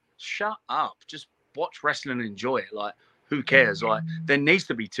like, shut up, just watch wrestling and enjoy it. Like, who cares? Like, there needs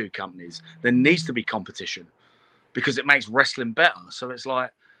to be two companies. There needs to be competition because it makes wrestling better. So it's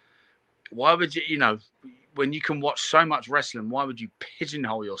like, why would you, when you can watch so much wrestling, why would you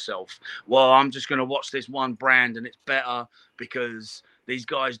pigeonhole yourself? Well, I'm just going to watch this one brand and it's better because these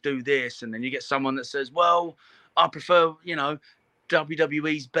guys do this. And then you get someone that says, well, I prefer,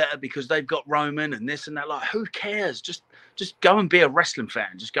 WWE's better because they've got Roman and this and that. Like, who cares? Just go and be a wrestling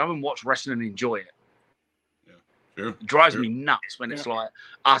fan. Just go and watch wrestling and enjoy it. Yeah, sure. It drives me nuts when it's like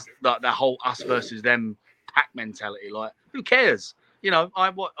us, like the whole us versus them pack mentality. Like, who cares?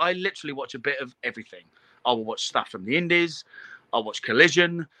 I literally watch a bit of everything. I will watch stuff from the Indies. I'll watch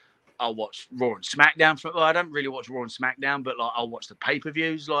Collision. I'll watch Raw and SmackDown. I don't really watch Raw and SmackDown, but like I'll watch the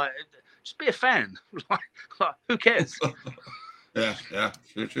pay-per-views. Like, just be a fan. like who cares? Yeah,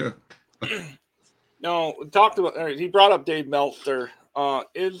 sure. No, he brought up Dave Meltzer.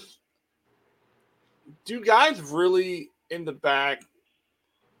 Do guys really in the back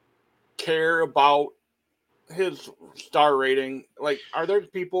care about his star rating? Like, are there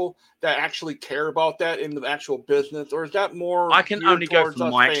people that actually care about that in the actual business, or is that more? I can only go from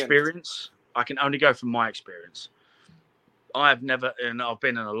my experience. I've never, and I've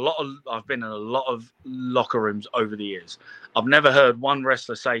been in a lot of locker rooms over the years. I've never heard one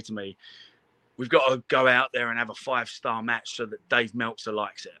wrestler say to me, "We've got to go out there and have a 5-star match so that Dave Meltzer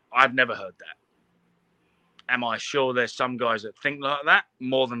likes it." I've never heard that. Am I sure there's some guys that think like that?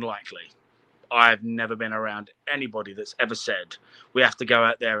 More than likely. I've never been around anybody that's ever said we have to go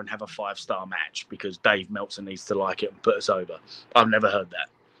out there and have a 5-star match because Dave Meltzer needs to like it and put us over. I've never heard that.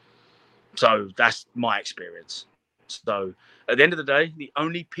 So that's my experience. So at the end of the day, the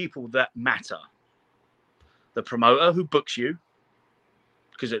only people that matter, the promoter who books you,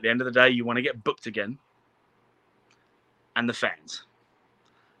 because at the end of the day, you want to get booked again, and the fans.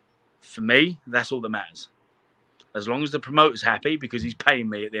 For me, that's all that matters. As long as the promoter's happy because he's paying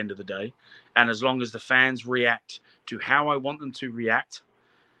me at the end of the day, and as long as the fans react to how I want them to react,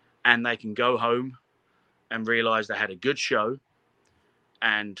 and they can go home and realize they had a good show.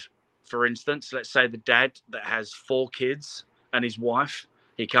 And for instance, let's say the dad that has 4 kids and his wife,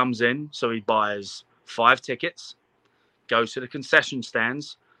 he comes in, so he buys 5 tickets, goes to the concession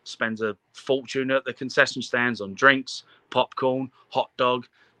stands, spends a fortune at the concession stands on drinks, popcorn, hot dog,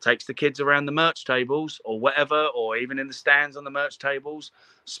 takes the kids around the merch tables or whatever, or even in the stands on the merch tables,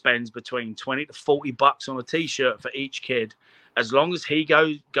 spends between 20 to 40 bucks on a t-shirt for each kid. As long as he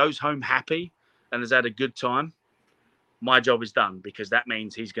goes home happy and has had a good time, my job is done, because that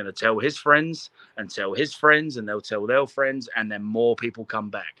means he's going to tell his friends and tell his friends, and they'll tell their friends, and then more people come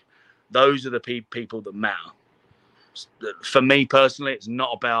back. Those are the people that matter. For me personally, it's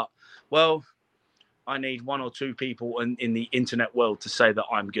not about, well, I need 1 or 2 people in the internet world to say that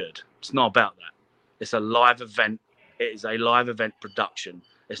I'm good. It's not about that. It's a live event. It is a live event production.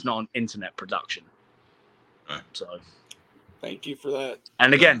 It's not an internet production. Right. So, thank you for that.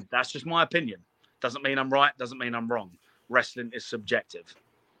 And again, that's just my opinion. Doesn't mean I'm right. Doesn't mean I'm wrong. Wrestling is subjective.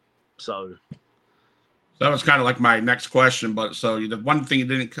 So that was kind of like my next question. But so the one thing you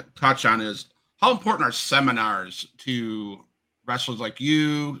didn't touch on is how important are seminars to wrestlers like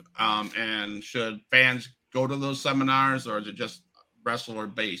you, and should fans go to those seminars, or is it just wrestler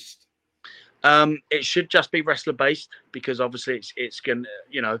based? It should just be wrestler based, because obviously it's gonna,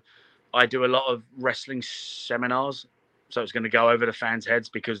 I do a lot of wrestling seminars, so it's going to go over the fans' heads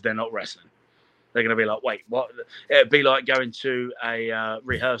because they're not wrestling. They're going to be like, wait, what? It'd be like going to a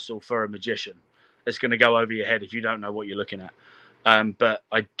rehearsal for a magician. It's going to go over your head if you don't know what you're looking at. But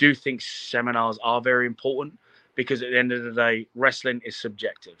I do think seminars are very important, because at the end of the day, wrestling is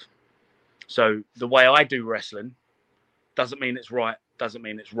subjective. So the way I do wrestling doesn't mean it's right, doesn't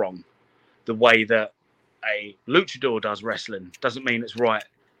mean it's wrong. The way that a luchador does wrestling doesn't mean it's right,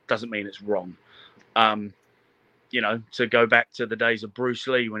 doesn't mean it's wrong. To go back to the days of Bruce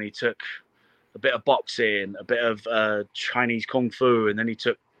Lee, when he took a bit of boxing, a bit of Chinese kung fu, and then he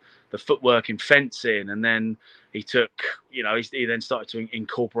took the footwork in fencing, and then he took, he then started to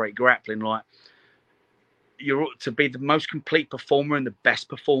incorporate grappling. Like, to be the most complete performer and the best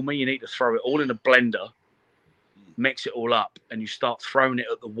performer, you need to throw it all in a blender, mix it all up, and you start throwing it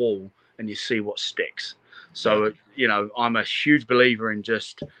at the wall, and you see what sticks. So, I'm a huge believer in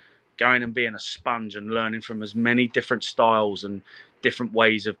just going and being a sponge and learning from as many different styles and different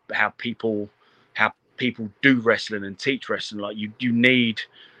ways of how people do wrestling and teach wrestling. Like, you need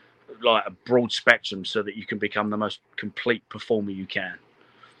like a broad spectrum so that you can become the most complete performer you can.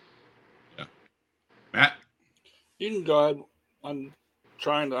 Yeah. Matt? You can go ahead. I'm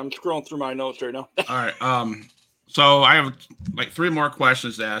scrolling through my notes right now. All right. So I have like 3 more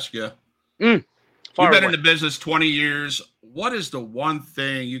questions to ask you. You've been in the business 20 years. What is the one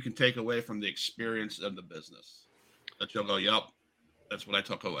thing you can take away from the experience of the business that you'll go, yep, that's what I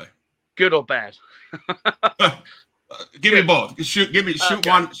took away? Good or bad? Give me both. Shoot Okay.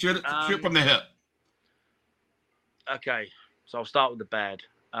 one. Shoot from the hip. Okay, so I'll start with the bad.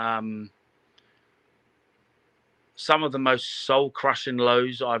 Some of the most soul-crushing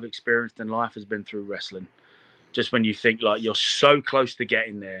lows I've experienced in life has been through wrestling. Just when you think like you're so close to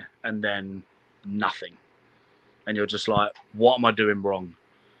getting there and then nothing. And you're just like, what am I doing wrong?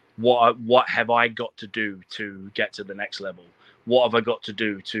 What have I got to do to get to the next level? What have I got to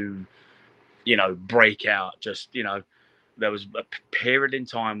do to, break out? Just, there was a period in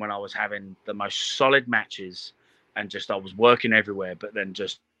time when I was having the most solid matches and just I was working everywhere, but then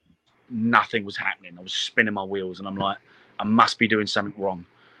just nothing was happening. I was spinning my wheels and I'm like, I must be doing something wrong.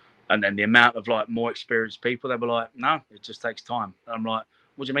 And then the amount of like more experienced people, they were like, no, it just takes time. And I'm like,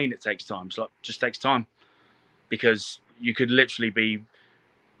 what do you mean it takes time? It's like, just takes time. Because you could be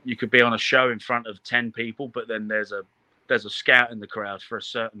on a show in front of 10 people, but then there's a scout in the crowd for a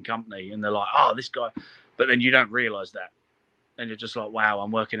certain company and they're like, oh, this guy. But then you don't realize that. And you're just like, wow,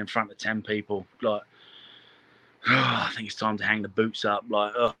 I'm working in front of 10 people. Like, I think it's time to hang the boots up.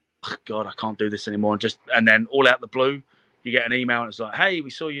 Like, oh, God, I can't do this anymore. And then all out the blue, you get an email and it's like, hey, we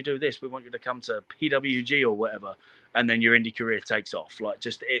saw you do this. We want you to come to PWG or whatever. And then your indie career takes off. Like,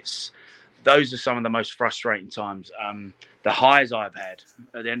 those are some of the most frustrating times. The highs I've had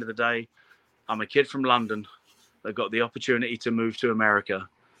at the end of the day, I'm a kid from London. I got the opportunity to move to America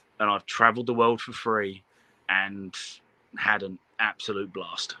and I've traveled the world for free and had an absolute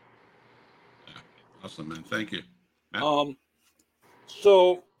blast. Awesome, man. Thank you.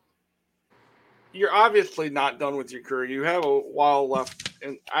 So you're obviously not done with your career. You have a while left,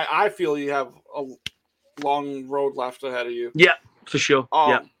 and I feel you have a long road left ahead of you. Yeah, for sure.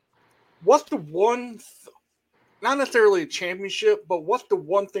 What's the one, not necessarily a championship, but what's the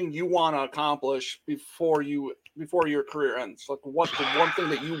one thing you want to accomplish before your career ends? Like, what's the one thing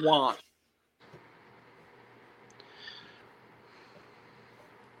that you want?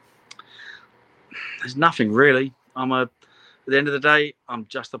 There's nothing really. At the end of the day, I'm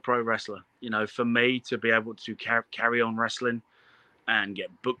just a pro wrestler. For me to be able to carry on wrestling and get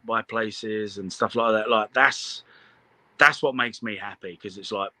booked by places and stuff like that, like that's what makes me happy, because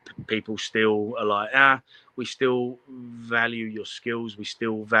it's like people still are like, we still value your skills, we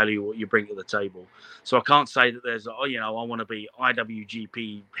still value what you bring to the table. So I can't say that there's, I want to be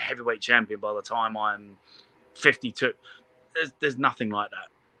IWGP heavyweight champion by the time I'm 52. There's nothing like that.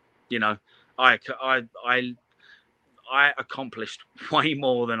 I accomplished way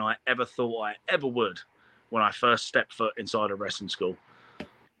more than I ever thought I ever would when I first stepped foot inside a wrestling school.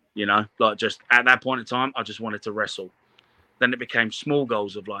 Like, just at that point in time, I just wanted to wrestle. Then it became small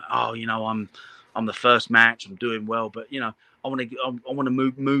goals of like, I'm the first match, I'm doing well, but I want to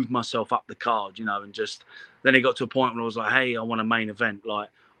move myself up the card, and just then it got to a point where I was like, hey, I want a main event. Like,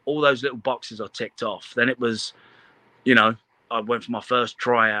 all those little boxes I ticked off. Then it was, I went for my first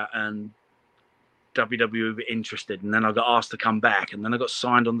tryout and WWE were interested, and then I got asked to come back, and then I got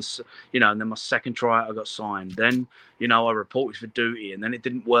signed on the, and then my second tryout I got signed. Then, I reported for duty, and then it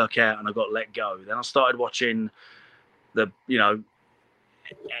didn't work out, and I got let go. Then I started watching the,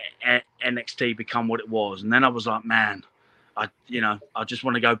 NXT become what it was, and then I was like, man, I just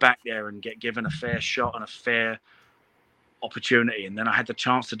want to go back there and get given a fair shot and a fair opportunity. And then I had the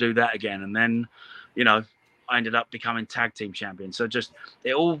chance to do that again, and then, I ended up becoming tag team champion. So just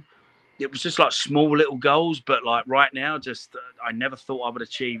it was just like small little goals, but like right now, just I never thought I would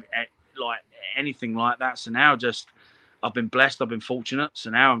achieve like anything like that. So now I've been blessed, I've been fortunate.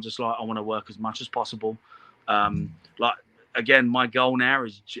 So now I'm just like, I want to work as much as possible. Like, again, my goal now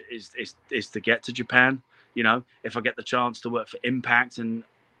is to get to Japan. If I get the chance to work for Impact and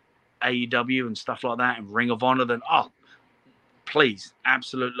AEW and stuff like that and Ring of Honor, then please,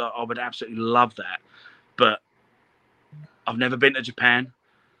 absolutely, I would absolutely love that. But I've never been to Japan.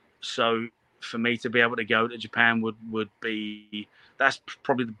 So for me to be able to go to Japan would be, that's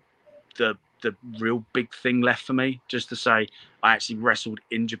probably the real big thing left for me, just to say I actually wrestled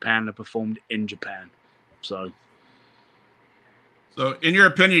in Japan and performed in Japan. So in your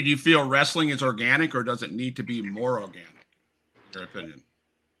opinion, do you feel wrestling is organic, or does it need to be more organic? In your opinion?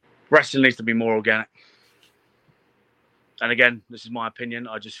 Wrestling needs to be more organic. And again, this is my opinion.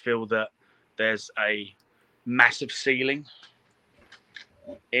 I just feel that there's a massive ceiling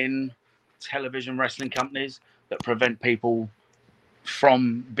in television wrestling companies that prevent people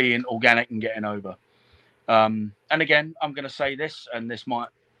from being organic and getting over. And again, I'm going to say this, and this might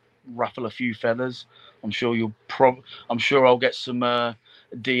ruffle a few feathers. I'm sure I'll get some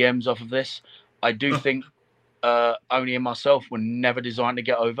DMs off of this. I do think Oni and myself were never designed to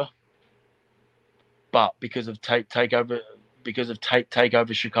get over, but because of takeover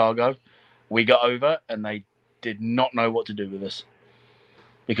Chicago, we got over, and they did not know what to do with us.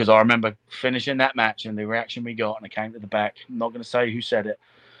 Because I remember finishing that match and the reaction we got, and I came to the back. I'm not going to say who said it.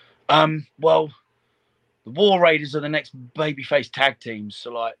 Well, the War Raiders are the next babyface tag teams,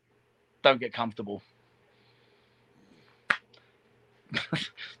 so like, don't get comfortable.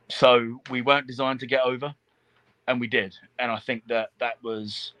 So we weren't designed to get over, and we did. And I think that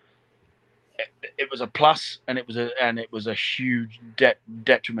was it was a plus, and it was a huge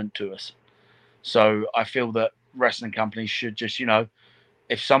detriment to us. So I feel that wrestling companies should just,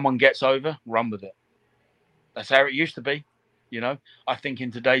 if someone gets over, run with it. That's how it used to be. I think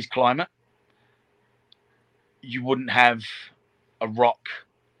in today's climate, you wouldn't have a Rock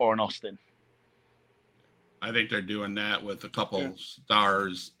or an Austin. I think they're doing that with a couple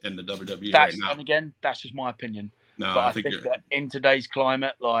stars in the WWE right now. And again, that's just my opinion. No, but I think that in today's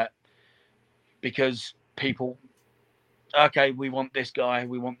climate, like, because people, okay, we want this guy,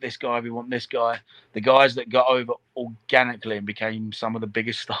 we want this guy, we want this guy. The guys that got over organically and became some of the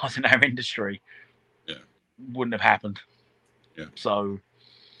biggest stars in our industry, wouldn't have happened. Yeah. So,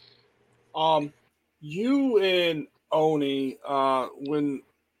 you and Oni,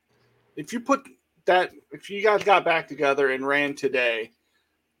 if you guys got back together and ran today,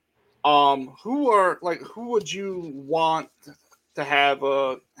 who would you want to have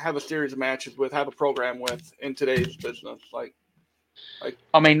a series of matches with, have a program with in today's business? Like,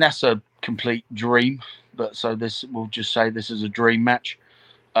 I mean, that's a complete dream, but we'll just say this is a dream match.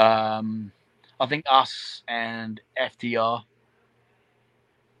 I think us and FTR.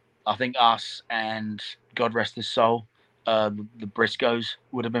 I think us and God rest his soul, the Briscoes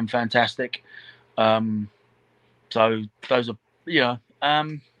would have been fantastic. So those are,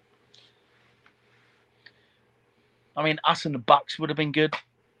 I mean, us and the Bucks would have been good.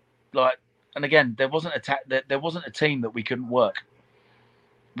 Like, and again, there wasn't a team that we couldn't work.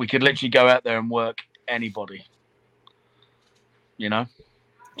 We could literally go out there and work anybody.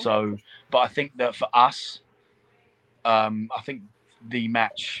 So, but I think that for us, I think the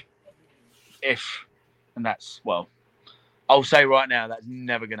match, I'll say right now that's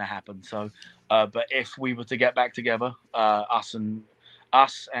never going to happen. So, but if we were to get back together, us and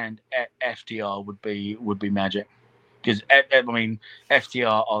FTR would be magic, because I mean,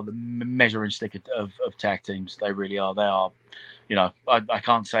 FTR are the measuring stick of tag teams. They really are. They are, I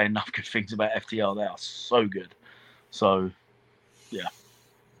can't say enough good things about FTR. They are so good. So, yeah.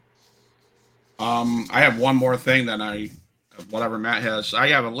 I have one more thing that whatever Matt has. I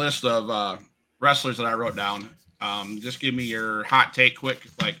have a list of wrestlers that I wrote down. Just give me your hot take quick,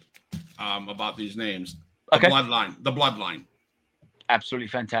 about these names. The Bloodline. Absolutely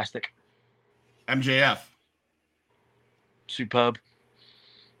fantastic. MJF. Superb.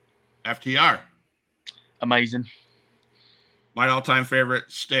 FTR. Amazing. My all-time favorite,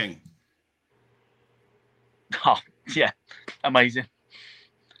 Sting. Oh, yeah. Amazing.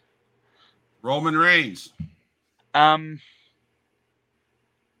 Roman Reigns.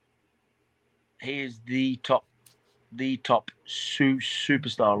 He is the top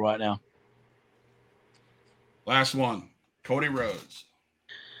superstar right now. Last one, Cody Rhodes.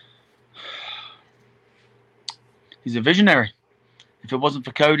 He's a visionary. If it wasn't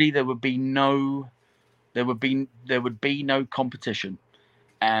for Cody, there would be no competition.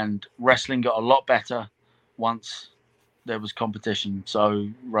 And wrestling got a lot better once there was competition. So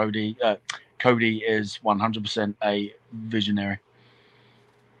Cody is 100% a visionary.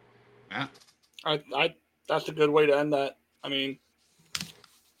 Yeah. That's a good way to end that. I mean,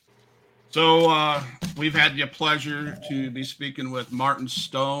 so we've had the pleasure to be speaking with Martin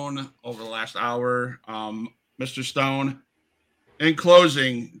Stone over the last hour. Mr. Stone, in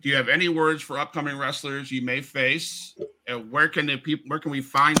closing, do you have any words for upcoming wrestlers you may face? And where can we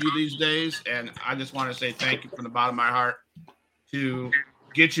find you these days? And I just want to say thank you from the bottom of my heart to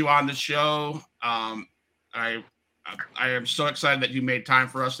get you on the show. I am so excited that you made time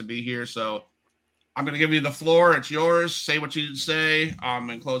for us to be here. So I'm going to give you the floor. It's yours. Say what you need to say,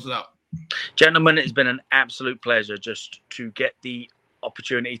 and close it out. Gentlemen, it's been an absolute pleasure just to get the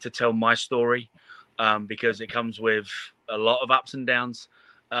opportunity to tell my story, because it comes with a lot of ups and downs.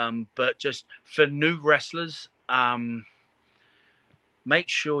 But just for new wrestlers, make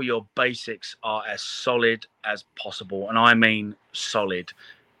sure your basics are as solid as possible. And I mean solid.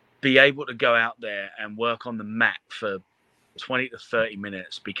 Be able to go out there and work on the mat for 20 to 30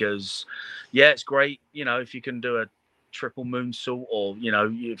 minutes, because it's great, if you can do a triple moonsault, or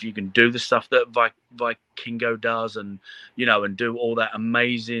if you can do the stuff that Vikingo does, and and do all that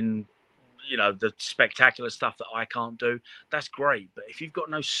amazing the spectacular stuff that I can't do, that's great. But if you've got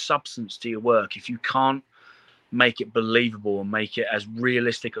no substance to your work, if you can't make it believable and make it as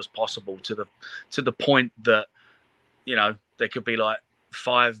realistic as possible to the point that, there could be like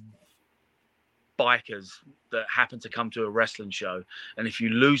 5 bikers that happen to come to a wrestling show, and if you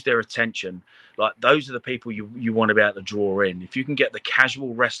lose their attention, like, those are the people you want to be able to draw in. If you can get the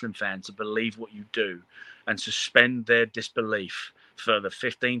casual wrestling fan to believe what you do and suspend their disbelief for the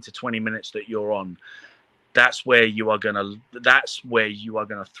 15 to 20 minutes that you're on, that's where you are gonna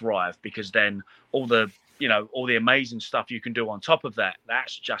thrive, because then all the amazing stuff you can do on top of that,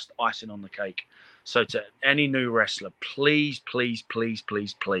 that's just icing on the cake. So to any new wrestler, please, please, please,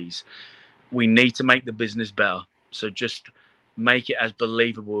 please, please, we need to make the business better. So just make it as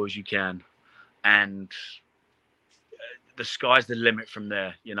believable as you can, and the sky's the limit from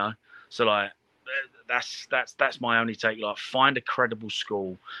there. So like, that's my only take. Like, find a credible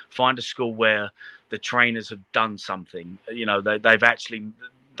school, find a school where the trainers have done something. They've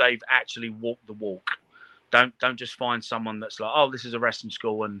actually walked the walk. Don't just find someone that's like, oh, this is a wrestling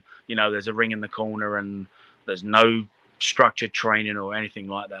school, and there's a ring in the corner and there's no structured training or anything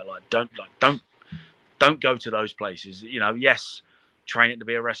like that. Like, don't go to those places. Yes, training to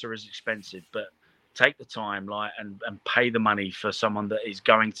be a wrestler is expensive, but take the time, and pay the money for someone that is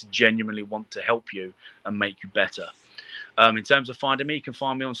going to genuinely want to help you and make you better. In terms of finding me, you can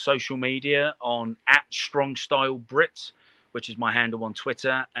find me on social media on @StrongStyleBrit, which is my handle on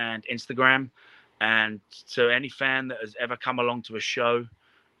Twitter and Instagram. And to any fan that has ever come along to a show,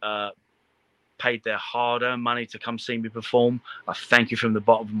 paid their hard-earned money to come see me perform, I thank you from the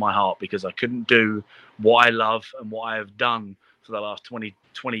bottom of my heart, because I couldn't do what I love and what I have done for the last 20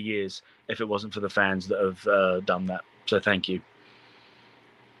 years if it wasn't for the fans that have done that. So thank you.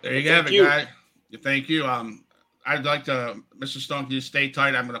 There you have it, guys. Thank you. I'd like to, Mr. Stone, can you stay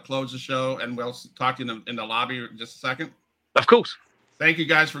tight? I'm going to close the show, and we'll talk to you in the lobby in just a second. Of course. Thank you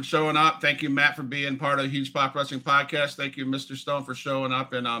guys for showing up. Thank you, Matt, for being part of the Huge Pop Wrestling Podcast. Thank you, Mr. Stone, for showing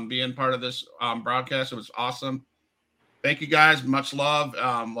up and being part of this broadcast. It was awesome. Thank you, guys. Much love.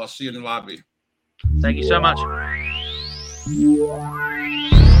 We'll see you in the lobby. Thank you so much.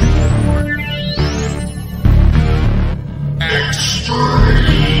 Extreme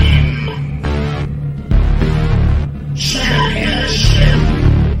Championship.